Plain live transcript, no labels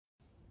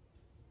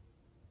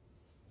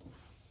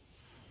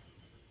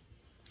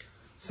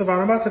Savon,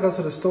 I'm about to go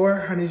to the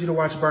store. I need you to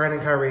watch Brian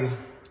and Kyrie.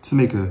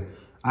 Tamika,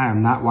 I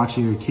am not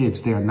watching your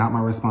kids. They are not my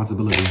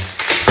responsibility.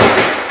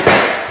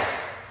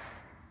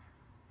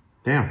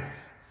 Damn.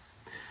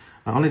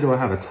 Not only do I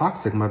have a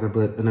toxic mother,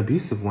 but an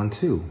abusive one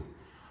too.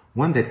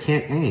 One that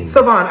can't aim.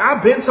 Savon,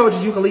 I've been told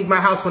you can leave my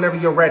house whenever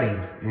you're ready.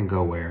 And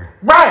go where?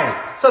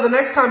 Right. So the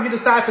next time you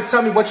decide to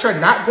tell me what you're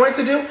not going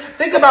to do,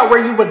 think about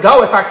where you would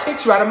go if I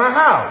kicked you out of my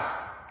house.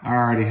 I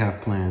already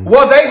have plans.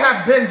 Well, they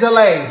have been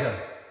delayed.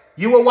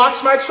 You will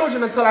watch my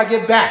children until I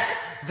get back.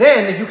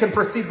 Then you can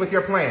proceed with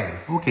your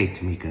plans. Okay,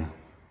 Tamika.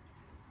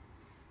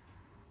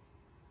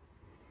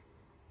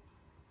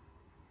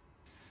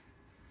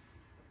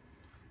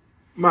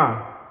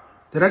 Ma,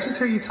 did I just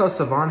hear you tell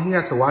Savon he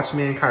had to watch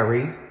me and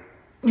Kyrie?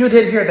 You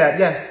did hear that,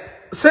 yes.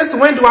 Since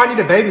when do I need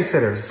a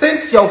babysitter?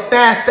 Since your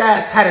fast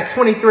ass had a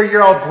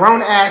 23-year-old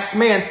grown-ass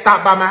man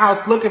stop by my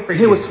house looking for you.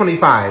 He was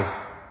 25.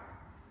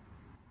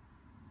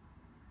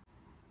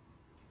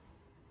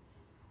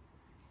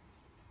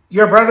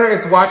 Your brother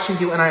is watching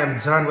you and I am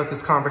done with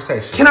this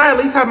conversation. Can I at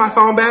least have my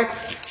phone back?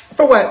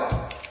 For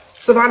what?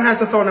 Savon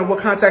has a phone and will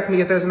contact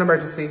me if there's an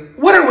emergency.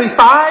 What are we,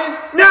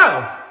 5?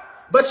 No.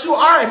 But you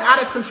are an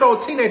out-of-control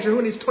teenager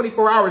who needs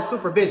 24-hour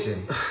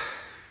supervision.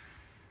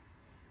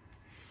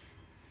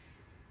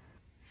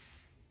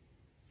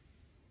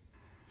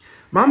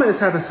 Mama is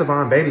having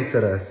Savon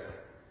babysit us.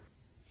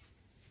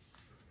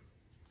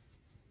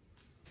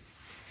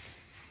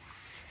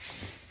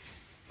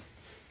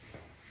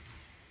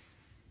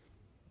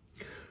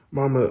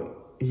 Mama,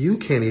 you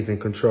can't even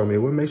control me.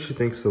 What makes you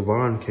think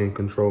Savon can't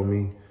control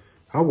me?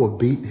 I will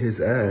beat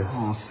his ass.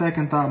 Oh,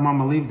 second thought,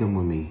 Mama, leave them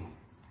with me.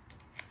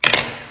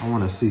 I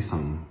want to see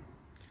something.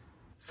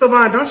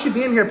 Savon, don't you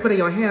be in here putting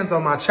your hands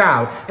on my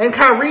child. And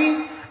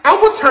Kyrie, I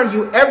will turn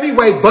you every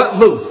way but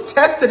loose.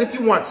 Test it if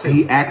you want to.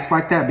 He acts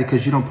like that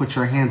because you don't put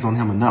your hands on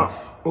him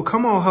enough. Well,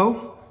 come on,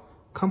 ho.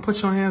 Come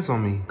put your hands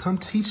on me. Come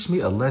teach me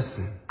a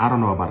lesson. I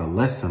don't know about a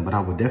lesson, but I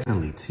would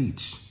definitely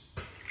teach.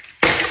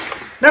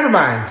 Never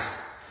mind.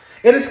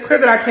 It is clear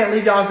that I can't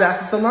leave y'all's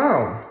asses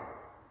alone.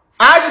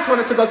 I just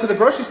wanted to go to the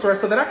grocery store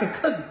so that I can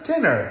cook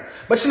dinner.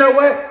 But you know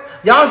what?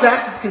 Y'all's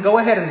asses can go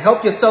ahead and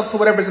help yourselves to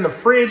whatever's in the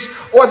fridge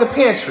or the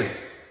pantry.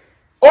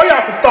 Or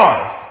y'all can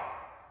starve.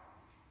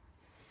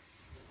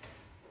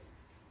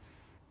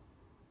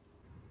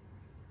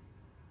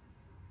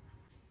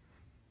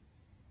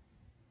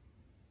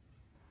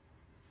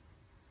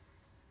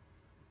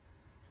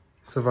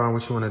 Savon,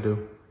 what you want to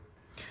do?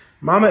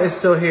 Mama is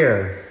still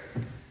here.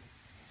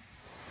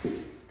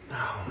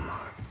 Oh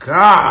my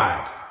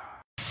God.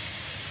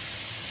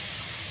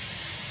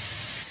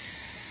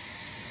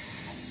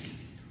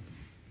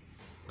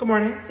 Good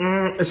morning.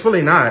 It's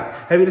really not.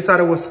 Have you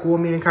decided what school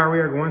me and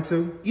Kyrie are going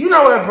to? You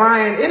know what,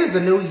 Brian? It is a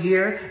new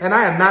year, and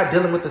I am not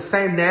dealing with the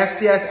same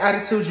nasty-ass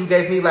attitude you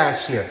gave me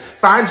last year.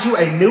 Find you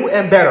a new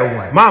and better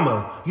one.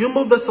 Mama, you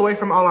moved us away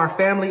from all our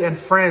family and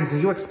friends, and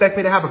you expect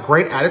me to have a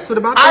great attitude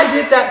about that? I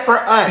did that for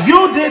us.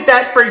 You did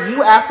that for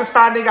you after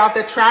finding out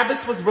that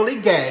Travis was really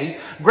gay.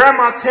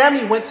 Grandma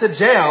Tammy went to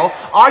jail.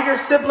 All your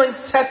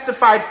siblings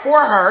testified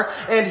for her,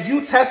 and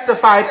you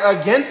testified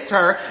against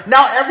her.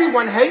 Now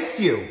everyone hates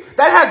you.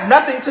 That has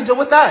nothing to do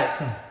with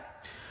us.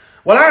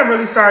 Well, I am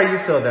really sorry you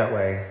feel that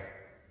way.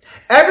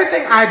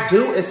 Everything I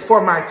do is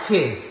for my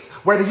kids,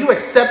 whether you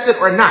accept it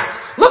or not.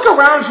 Look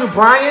around you,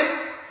 Brian.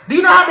 Do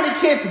you know how many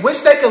kids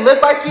wish they could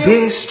live like you?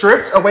 Being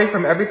stripped away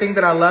from everything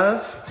that I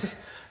love?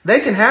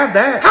 They can have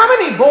that. How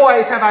many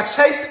boys have I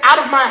chased out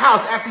of my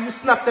house after you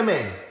snuck them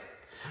in?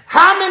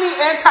 How many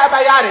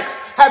antibiotics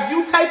have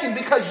you taken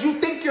because you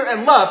think you're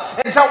in love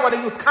and don't want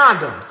to use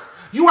condoms?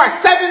 You are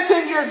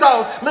 17 years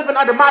old, living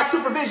under my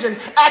supervision,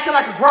 acting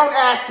like a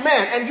grown-ass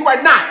man, and you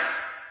are not.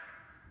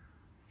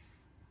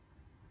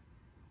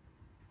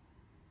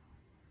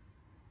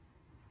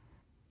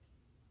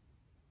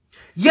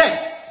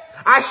 Yes,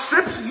 I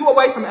stripped you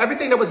away from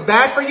everything that was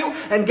bad for you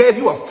and gave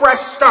you a fresh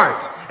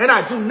start, and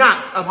I do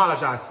not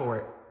apologize for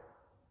it.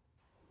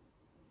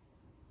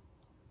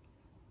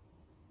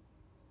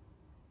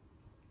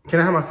 Can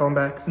I have my phone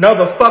back? No,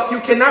 the fuck you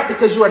cannot,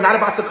 because you are not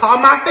about to call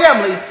my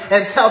family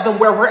and tell them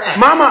where we're at.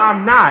 Mama,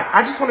 I'm not.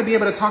 I just want to be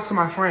able to talk to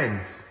my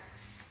friends.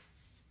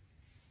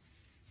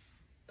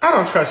 I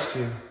don't trust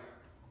you.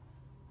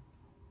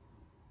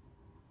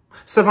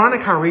 Savon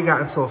and Kyrie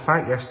got into a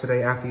fight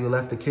yesterday after you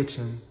left the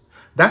kitchen.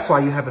 That's why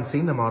you haven't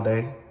seen them all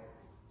day.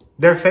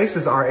 Their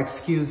faces are,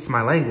 excuse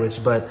my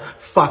language, but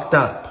fucked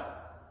up.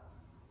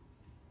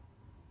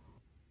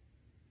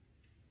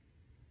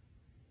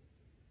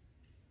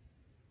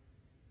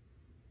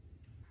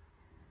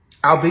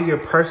 I'll be your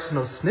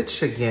personal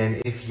snitch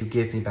again if you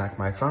give me back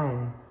my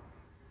phone.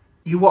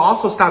 You will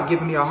also stop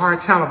giving me a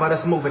hard time about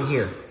us moving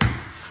here.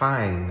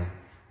 Fine.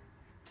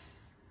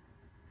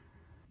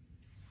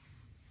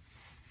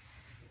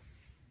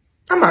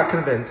 I'm not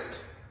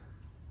convinced.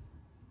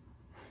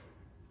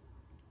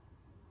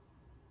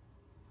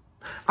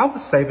 I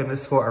was saving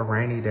this for a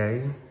rainy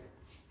day,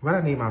 but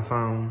I need my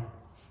phone.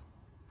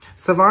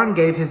 Savon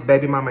gave his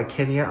baby mama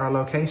Kenya our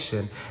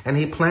location, and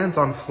he plans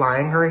on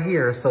flying her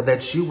here so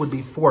that you would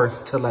be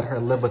forced to let her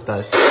live with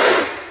us.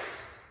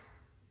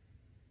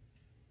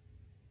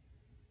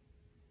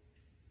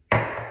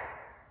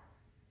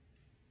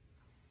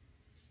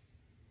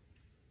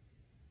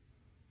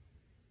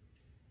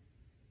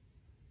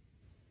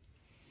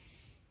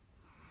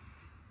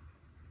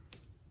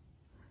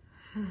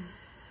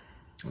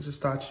 I just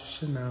thought you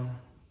should know.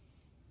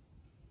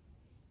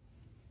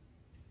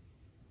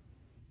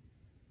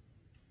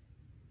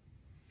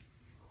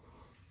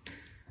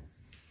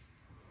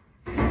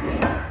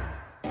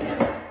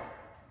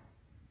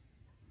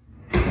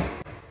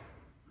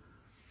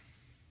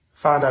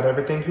 Find out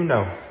everything you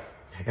know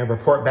and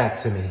report back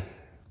to me.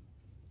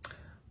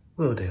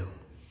 Will do.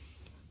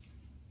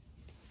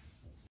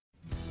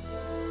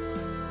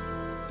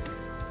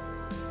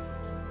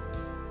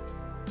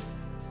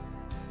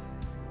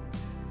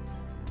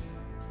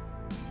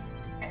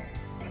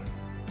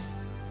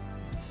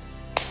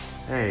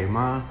 Hey,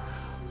 Ma.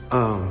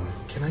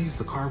 Can I use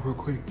the car real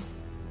quick?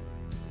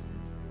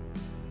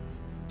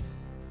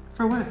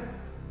 For what?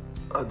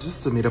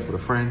 Just to meet up with a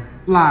friend.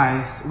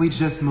 Lies. We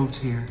just moved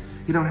here.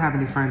 You don't have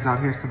any friends out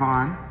here,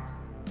 Savon.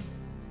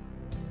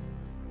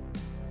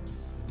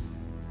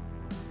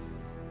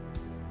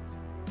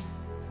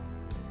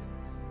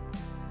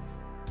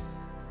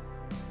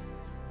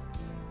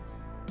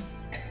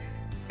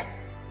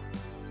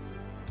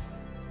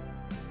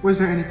 Was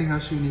there anything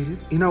else you needed?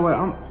 You know what?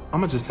 I'm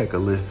gonna just take a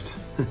lift.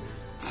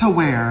 To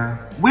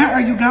where? Where are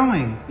you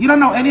going? You don't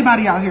know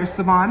anybody out here,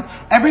 Savon.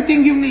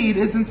 Everything you need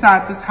is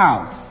inside this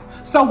house.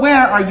 So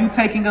where are you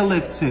taking a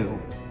lift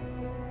to?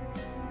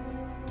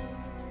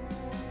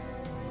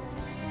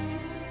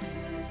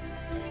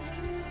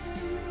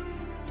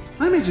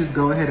 Let me just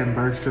go ahead and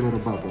burst your little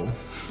bubble.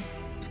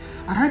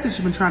 I heard that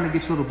you've been trying to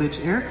get your little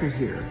bitch Erica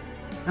here.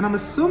 And I'm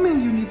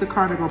assuming you need the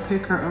car to go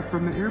pick her up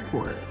from the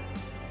airport.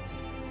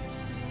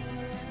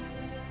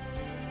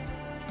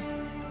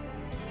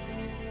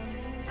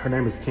 Her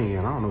name is Kenya,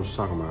 and I don't know what you're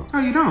talking about. Oh,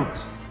 you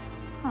don't?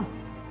 Oh.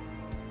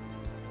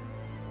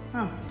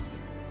 Oh.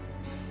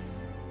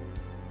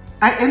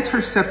 I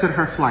intercepted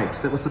her flight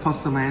that was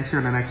supposed to land here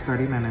in the next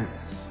 30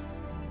 minutes.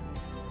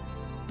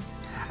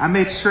 I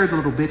made sure the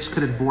little bitch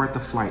couldn't board the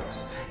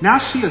flight. Now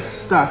she is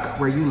stuck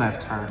where you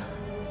left her.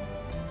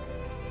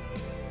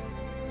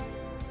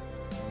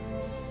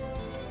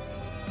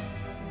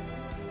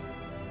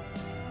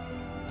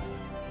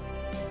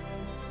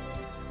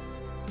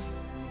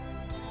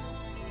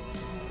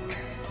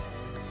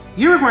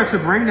 You were going to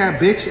bring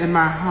that bitch in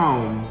my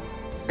home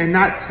and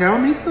not tell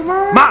me,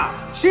 Savon?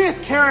 Mom, she is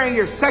carrying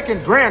your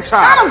second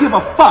grandchild. I don't give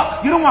a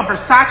fuck. You don't want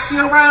Versace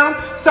around,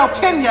 so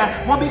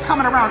Kenya won't be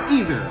coming around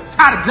either.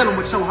 Tired of dealing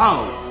with your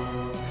hoes.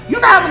 You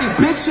know how many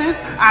bitches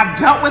I've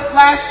dealt with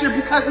last year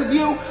because of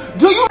you?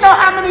 Do you know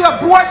how many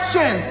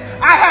abortions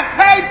I have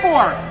paid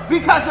for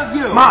because of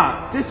you?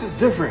 Mom, this is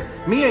different.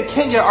 Me and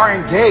Kenya are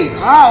engaged.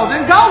 Oh,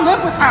 then go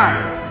live with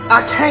her.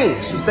 I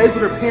can't. She stays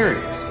with her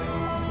parents.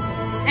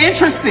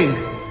 Interesting.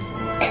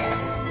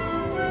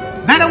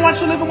 They don't want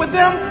you living with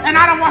them, and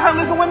I don't want her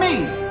living with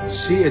me.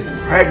 She is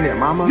pregnant,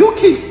 Mama. You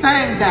keep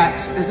saying that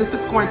as if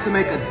it's going to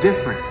make a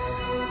difference.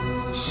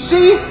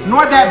 She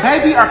nor that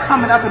baby are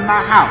coming up in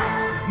my house.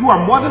 You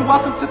are more than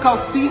welcome to go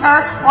see her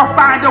or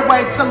find a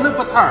way to live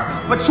with her.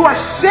 But your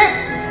shit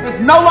is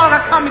no longer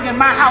coming in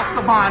my house,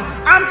 Savon.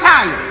 I'm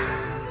tired.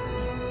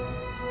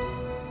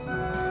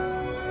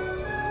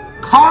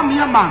 Call me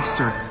a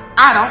monster.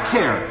 I don't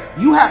care.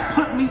 You have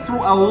put me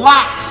through a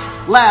lot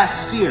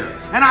last year,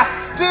 and I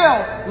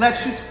still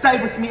let you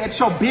stay with me at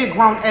your big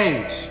grown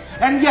age.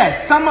 And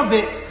yes, some of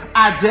it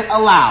I did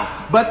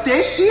allow. But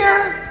this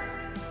year,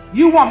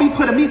 you won't be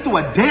putting me through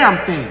a damn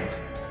thing.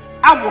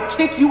 I will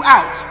kick you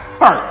out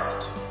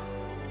first.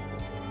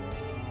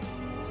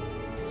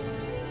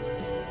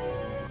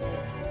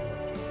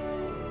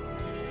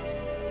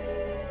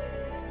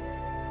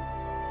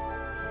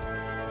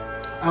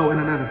 Oh, and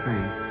another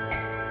thing.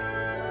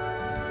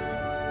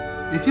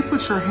 If you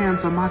put your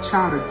hands on my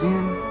child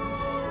again,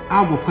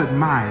 I will put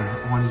mine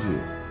on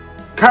you.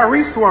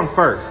 Kyrie swung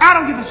first. I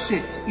don't give a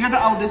shit. You're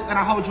the oldest, and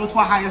I hold you to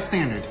a higher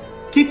standard.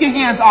 Keep your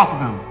hands off of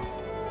him.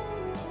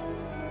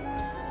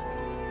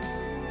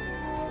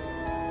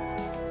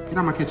 Get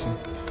out of my kitchen.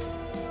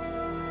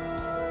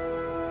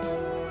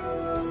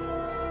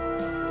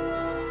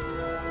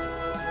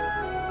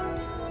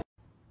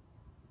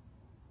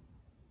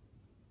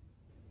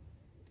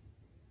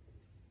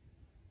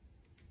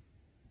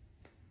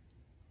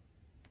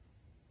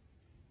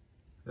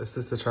 Is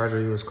this the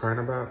charger you was crying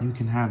about? You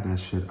can have that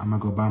shit. I'm gonna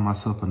go buy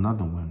myself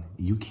another one.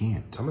 You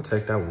can't. I'm gonna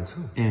take that one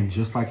too. And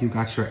just like you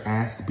got your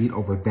ass beat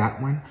over that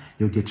one,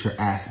 you'll get your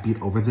ass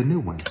beat over the new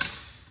one.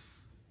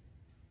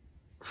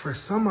 For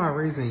some odd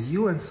reason,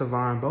 you and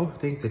Savon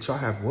both think that y'all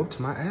have whooped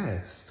my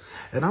ass.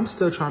 And I'm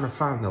still trying to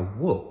find the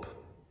whoop.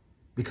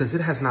 Because it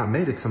has not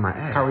made it to my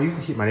ass. Howard, you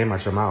can keep my name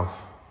out your mouth.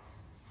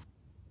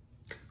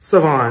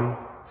 Savon,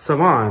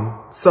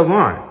 Savon,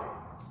 Savon.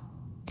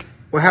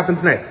 What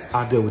happens next?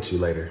 I'll deal with you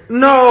later.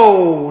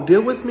 No,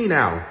 deal with me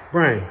now.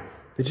 Brian,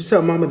 did you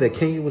tell Mama that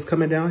Kenya was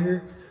coming down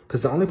here?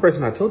 Because the only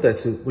person I told that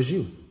to was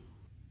you.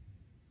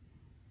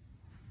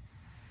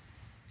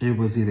 It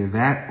was either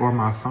that or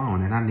my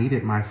phone, and I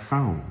needed my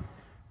phone.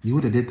 You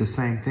would have did the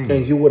same thing.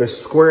 And you would have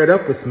squared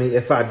up with me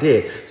if I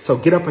did. So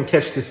get up and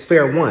catch this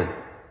fair one.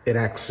 It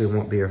actually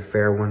won't be a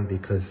fair one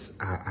because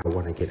I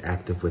want to get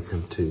active with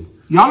him too.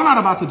 Y'all are not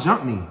about to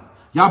jump me.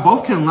 Y'all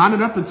both can line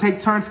it up and take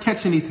turns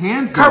catching these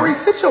hands. Kyrie,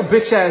 sit your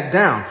bitch ass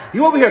down.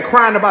 You over here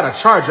crying about a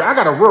charger. I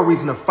got a real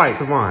reason to fight.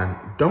 Savon,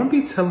 don't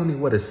be telling me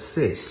what to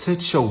sit.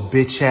 Sit your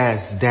bitch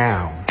ass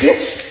down.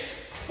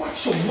 Bitch!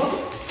 Watch your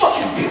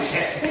motherfucking bitch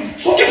ass.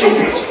 Get your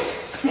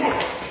bitch. Come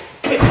on.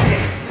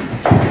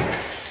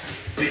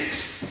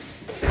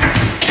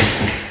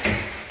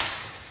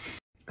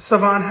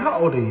 Savon, how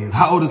old are you?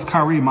 How old is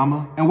Kyrie,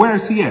 mama? And where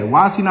is he at?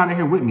 Why is he not in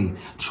here with me?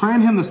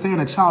 Train him to stay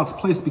in a child's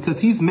place because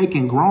he's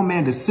making grown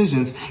man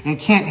decisions and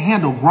can't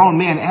handle grown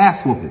man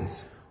ass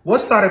whoopings. What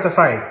started the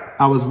fight?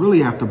 I was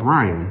really after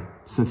Brian,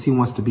 since he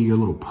wants to be your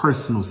little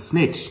personal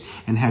snitch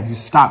and have you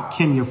stop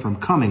Kenya from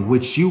coming,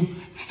 which you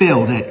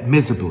failed at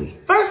miserably.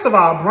 First of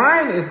all,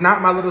 Brian is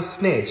not my little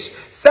snitch.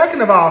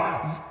 Second of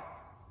all,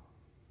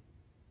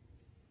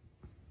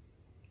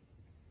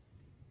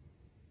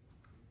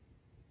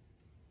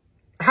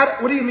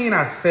 what do you mean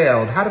I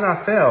failed? How did I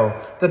fail?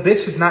 The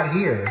bitch is not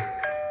here.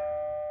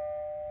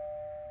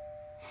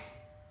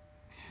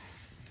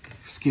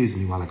 Excuse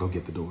me while I go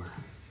get the door.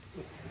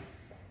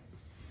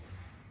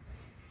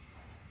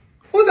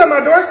 Who's at my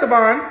door,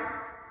 Savon?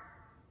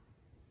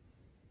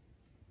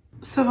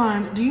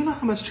 Savon, do you know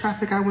how much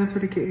traffic I went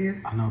through to get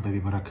here? I know, baby,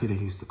 but I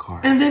couldn't use the car.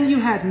 And then you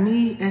had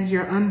me and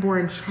your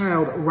unborn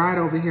child ride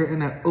over here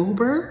in an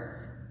Uber?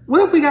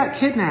 What if we got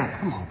kidnapped?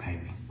 Come on,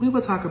 baby. We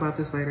will talk about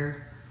this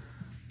later.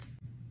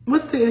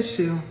 What's the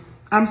issue?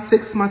 I'm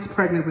 6 months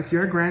pregnant with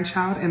your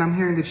grandchild and I'm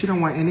hearing that you don't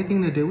want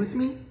anything to do with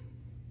me?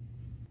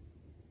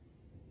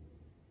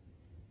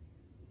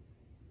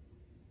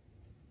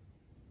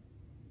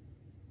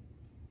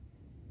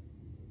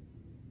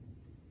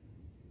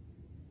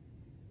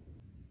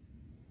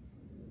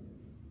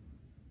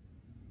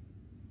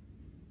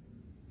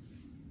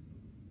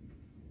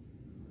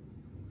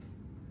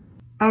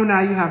 Oh,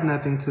 now you have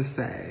nothing to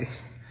say.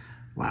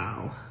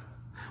 Wow.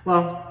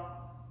 Well,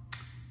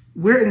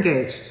 we're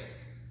engaged.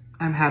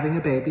 I'm having a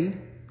baby,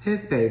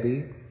 his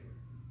baby,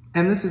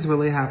 and this is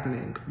really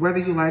happening, whether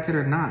you like it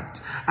or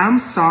not. I'm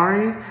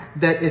sorry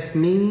that if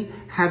me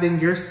having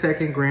your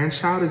second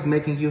grandchild is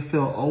making you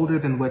feel older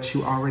than what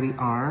you already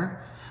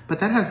are, but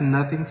that has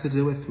nothing to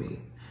do with me.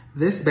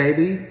 This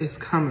baby is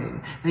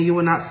coming, and you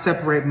will not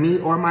separate me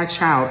or my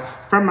child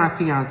from my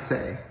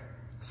fiance.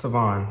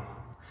 Savon,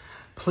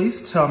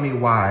 please tell me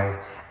why,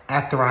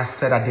 after I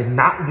said I did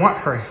not want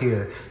her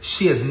here,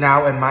 she is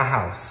now in my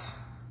house.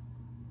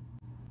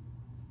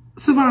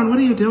 Savon, what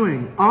are you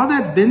doing? All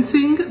that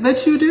venting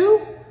that you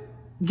do?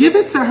 Give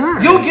it to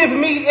her. You give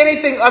me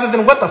anything other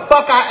than what the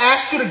fuck I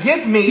asked you to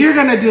give me. You're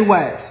gonna do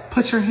what?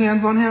 Put your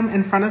hands on him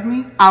in front of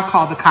me? I'll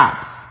call the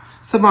cops.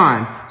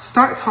 Savon,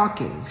 start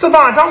talking.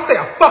 Savon, don't say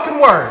a fucking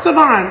word.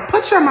 Savon,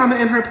 put your mama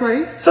in her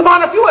place.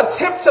 Savon, if you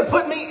attempt to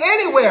put me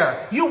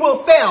anywhere, you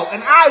will fail,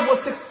 and I will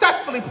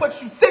successfully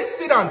put you 6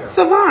 feet under.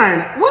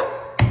 Savon, what?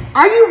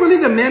 Are you really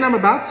the man I'm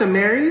about to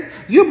marry?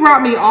 You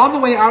brought me all the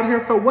way out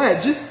here for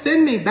what? Just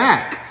send me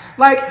back.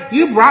 Like,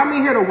 you brought me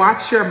here to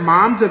watch your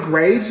mom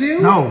degrade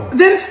you? No.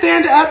 Then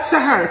stand up to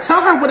her.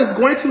 Tell her what is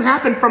going to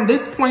happen from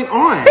this point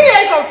on. He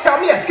ain't gonna tell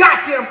me a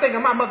goddamn thing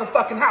in my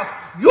motherfucking house.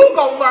 You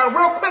gonna learn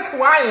real quick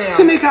who I am.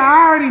 Tamika,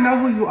 I already know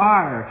who you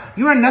are.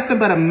 You are nothing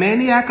but a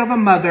maniac of a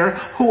mother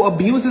who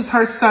abuses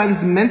her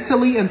sons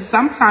mentally and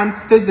sometimes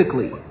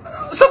physically.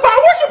 Savon,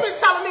 what you been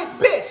telling this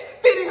bitch?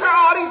 Feeding her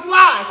all these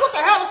lies. What the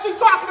hell is she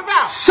talking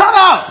about? Shut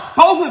up,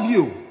 both of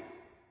you.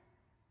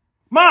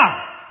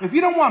 Mom. If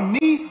you don't want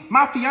me,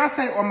 my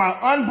fiance, or my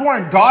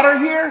unborn daughter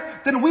here,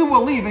 then we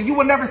will leave and you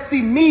will never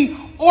see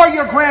me or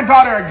your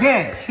granddaughter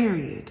again.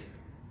 Period.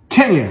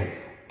 Kenya,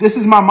 this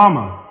is my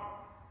mama.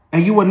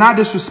 And you will not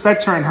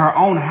disrespect her in her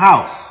own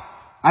house.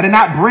 I did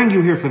not bring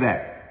you here for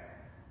that.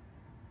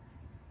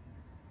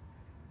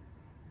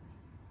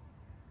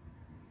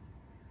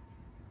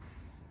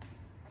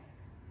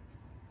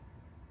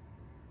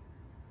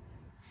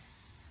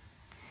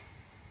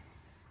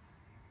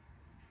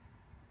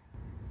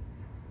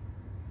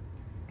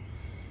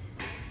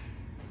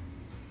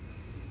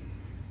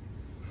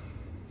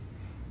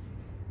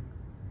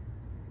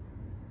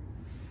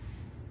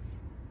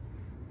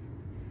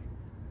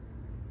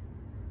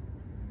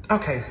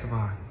 Okay,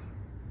 Savon.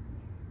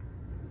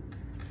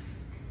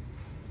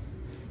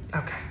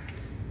 Okay.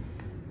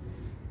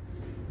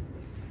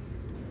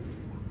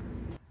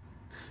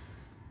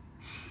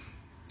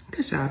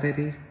 Good job,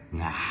 baby.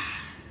 Nah.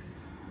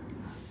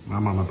 My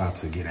mom about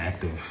to get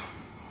active.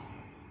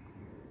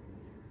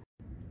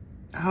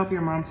 I hope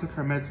your mom took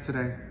her meds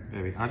today.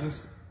 Baby, I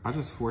just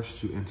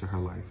forced you into her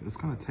life. It's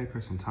gonna take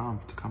her some time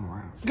to come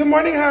around. Good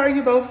morning, how are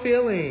you both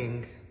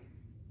feeling?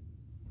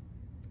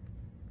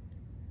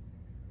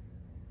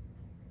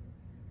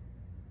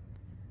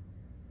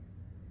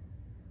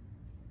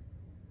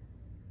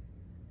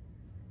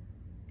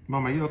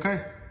 Mom, are you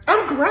okay?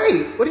 I'm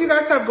great. What do you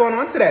guys have going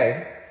on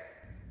today?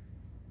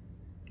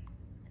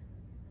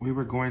 We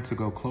were going to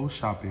go clothes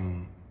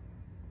shopping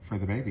for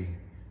the baby.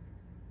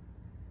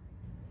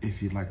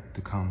 If you'd like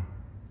to come.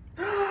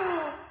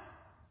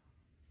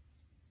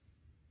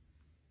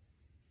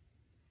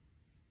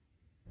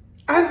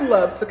 I'd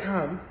love to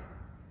come.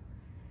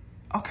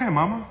 Okay,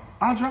 Mama,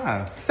 I'll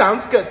drive.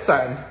 Sounds good,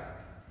 son.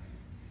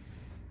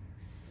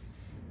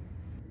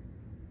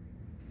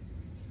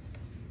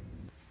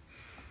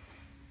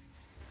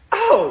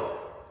 Oh,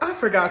 I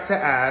forgot to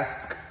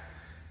ask.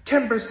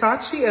 Can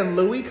Versace and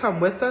Louis come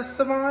with us,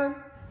 Savon?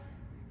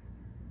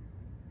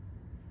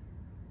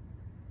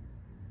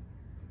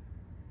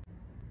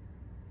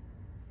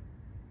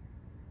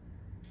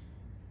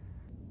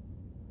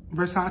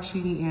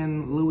 Versace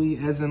and Louis,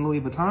 as in Louis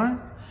Vuitton?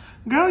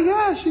 Girl,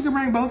 yes, you can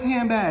bring both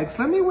handbags.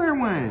 Let me wear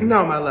one.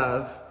 No, my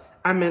love.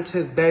 I meant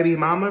his baby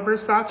mama,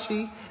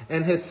 Versace,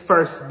 and his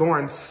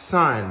firstborn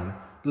son,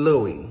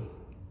 Louis.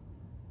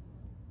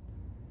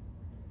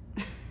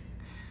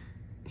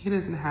 He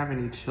doesn't have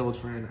any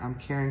children. I'm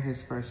carrying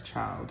his first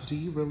child. Do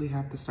you really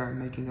have to start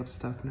making up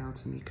stuff now,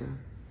 Tamika?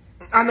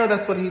 I know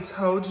that's what he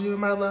told you,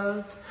 my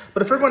love.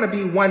 But if we're going to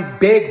be one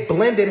big,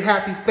 blended,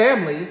 happy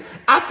family,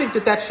 I think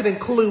that should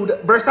include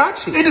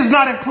Versace. It does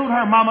not include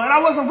her, Mama, and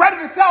I wasn't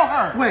ready to tell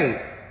her.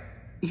 Wait,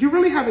 you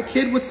really have a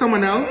kid with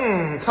someone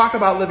else? Talk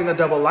about living a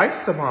double life,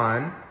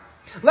 Savon.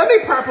 Let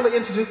me properly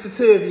introduce the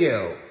two of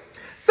you.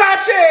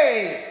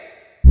 Sachi!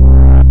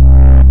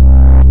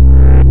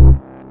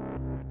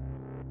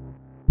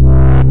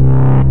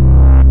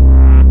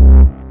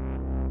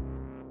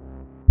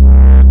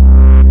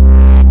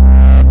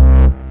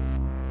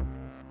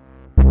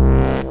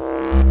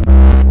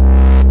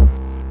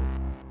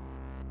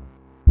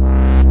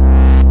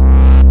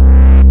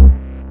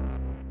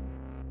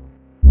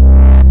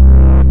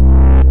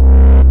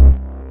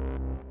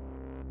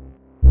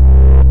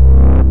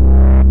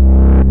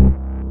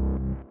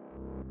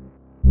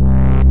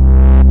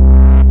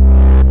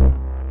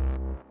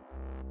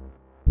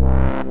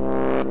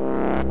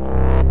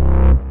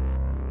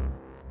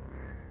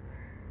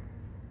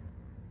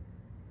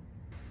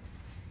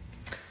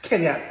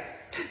 Kenya,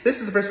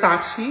 this is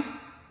Versace,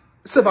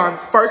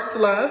 Savon's first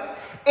love,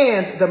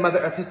 and the mother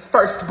of his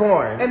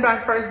firstborn. And by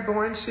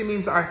firstborn, she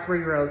means our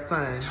 3-year-old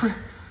son.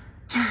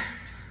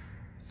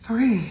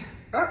 Three.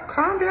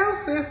 Calm down,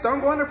 sis.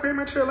 Don't go into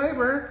premature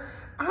labor.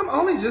 I'm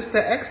only just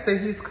the ex that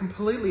he's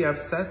completely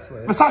obsessed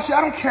with. Versace, I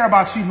don't care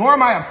about you, nor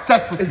am I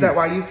obsessed with you. Is that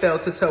why you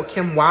failed to tell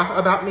Kim Wah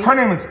about me? Her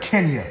name is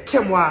Kenya.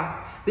 Kim Wah.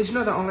 Did you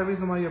know the only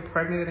reason why you're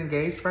pregnant and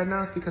engaged right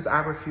now is because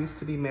I refuse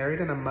to be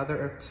married and a mother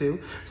of 2?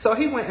 So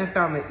he went and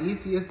found the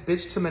easiest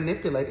bitch to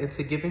manipulate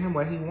into giving him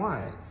what he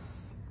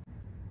wants.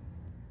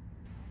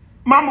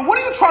 Mama, what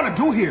are you trying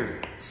to do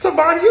here?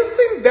 Savon, you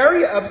seem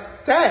very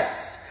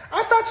upset.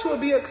 I thought you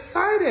would be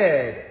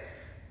excited.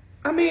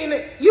 I mean,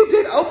 you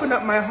did open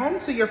up my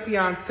home to your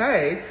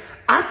fiance.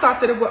 I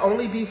thought that it would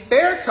only be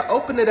fair to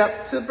open it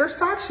up to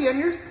Versace and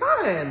your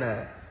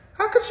son.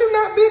 How could you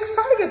not be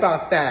excited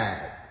about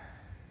that?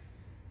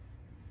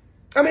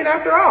 I mean,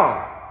 after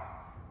all,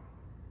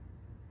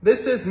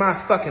 this is my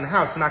fucking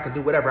house and I can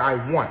do whatever I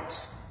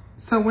want.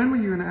 So when were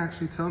you gonna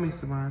actually tell me,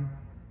 Savon?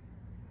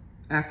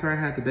 After I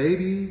had the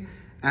baby?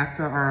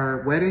 After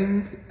our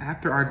wedding?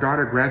 After our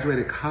daughter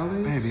graduated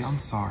college? Baby, I'm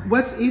sorry.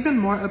 What's even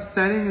more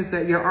upsetting is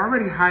that you're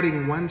already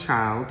hiding one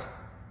child,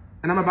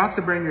 and I'm about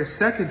to bring your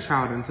second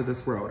child into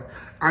this world.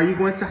 Are you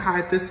going to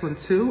hide this one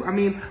too? I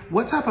mean,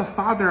 what type of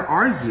father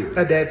are you?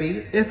 A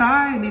deadbeat. If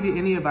I needed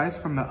any advice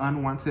from the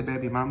unwanted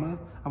baby mama,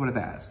 I would have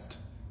asked.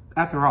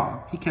 After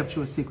all, he kept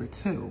you a secret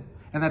too,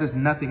 and that is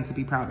nothing to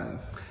be proud of.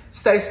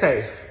 Stay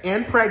safe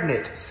and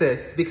pregnant,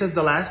 sis, because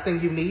the last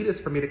thing you need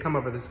is for me to come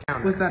over this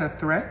counter. Was that a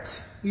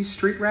threat, you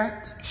street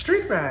rat?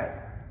 Street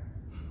rat.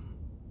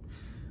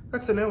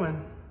 That's a new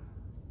one.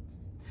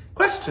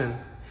 Question.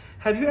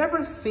 Have you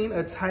ever seen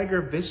a tiger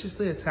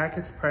viciously attack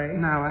its prey?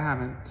 No, I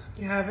haven't.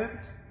 You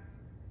haven't?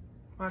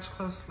 Watch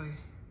closely.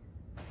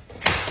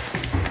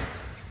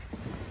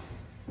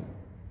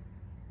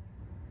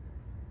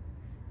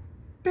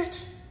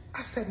 Bitch,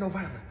 I said no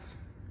violence.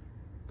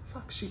 The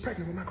fuck, she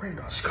pregnant with my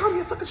granddaughter. She called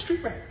me a fucking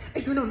street rat.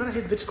 And you know none of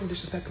his bitches gonna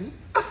disrespect me.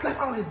 I'll slap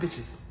all his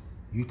bitches.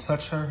 You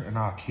touch her and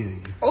I'll kill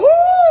you. Oh!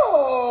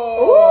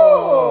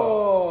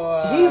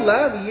 He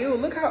love you.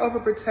 Look how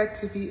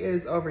overprotective he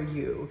is over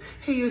you.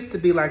 He used to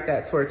be like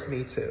that towards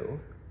me too.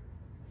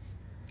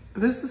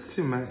 This is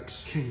too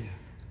much. Kenya.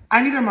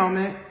 I need a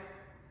moment.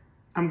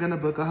 I'm gonna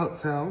book a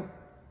hotel.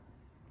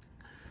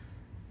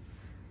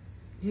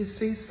 You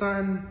see,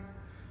 son,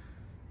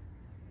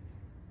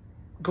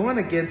 going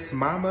against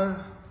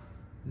mama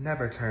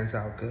never turns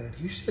out good.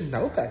 You should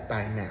know that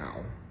by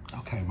now.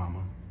 Okay,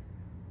 Mama.